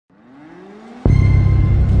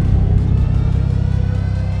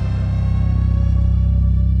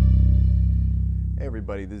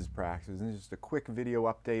everybody, this is Praxis, and this is just a quick video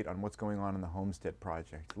update on what's going on in the Homestead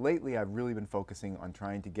project. Lately, I've really been focusing on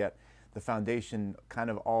trying to get the foundation kind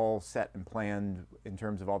of all set and planned in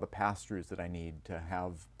terms of all the pass-throughs that I need to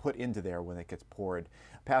have put into there when it gets poured.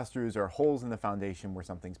 Pass-throughs are holes in the foundation where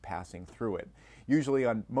something's passing through it. Usually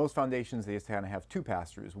on most foundations, they just kind of have two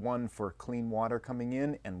pass-throughs, one for clean water coming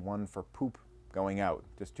in and one for poop going out,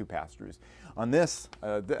 just two pass-throughs. On this,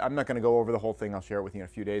 I'm not going to go over the whole thing. I'll share it with you in a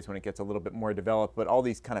few days when it gets a little bit more developed, but all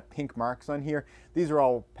these kind of pink marks on here, these are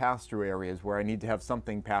all pass-through areas where I need to have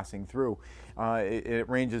something passing through. It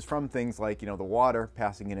ranges from things like, the water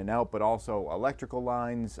passing in and out, but also electrical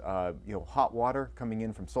lines, hot water coming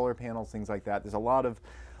in from solar panels, things like that. There's a lot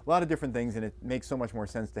of different things, and it makes so much more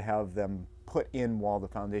sense to have them put in while the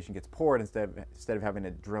foundation gets poured instead of having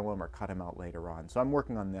to drill them or cut them out later on. So I'm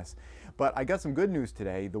working on this. But I got some good news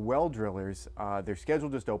today. The well drillers, their schedule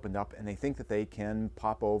just opened up, and they think that they can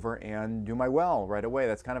pop over and do my well right away.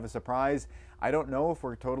 That's kind of a surprise. I don't know if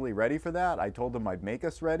we're totally ready for that. I told them I'd make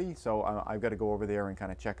us ready, so I've got to go over there and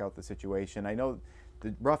kind of check out the situation. I know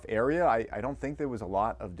the rough area, I don't think there was a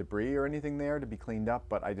lot of debris or anything there to be cleaned up,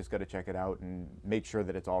 but I just got to check it out and make sure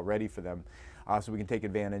that it's all ready for them so we can take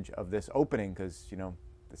advantage of this opening, because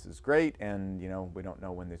this is great, and we don't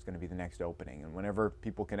know when there's going to be the next opening, and whenever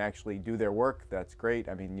people can actually do their work, that's great.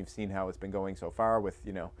 I mean, you've seen how it's been going so far with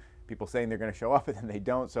people saying they're going to show up and then they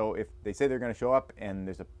don't. So if they say they're going to show up and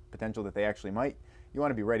there's a potential that they actually might, you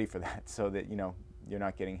want to be ready for that so that you're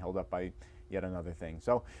not getting held up by yet another thing.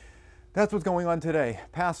 So that's what's going on today.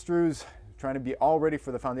 Pass-throughs, trying to be all ready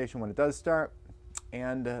for the foundation when it does start,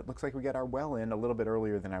 and it looks like we got our well in a little bit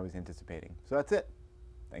earlier than I was anticipating. So that's it.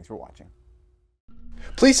 Thanks for watching.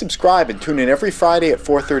 Please subscribe and tune in every Friday at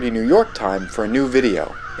 4:30 New York time for a new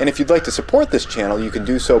video. And if you'd like to support this channel, you can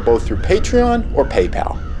do so both through Patreon or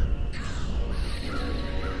PayPal.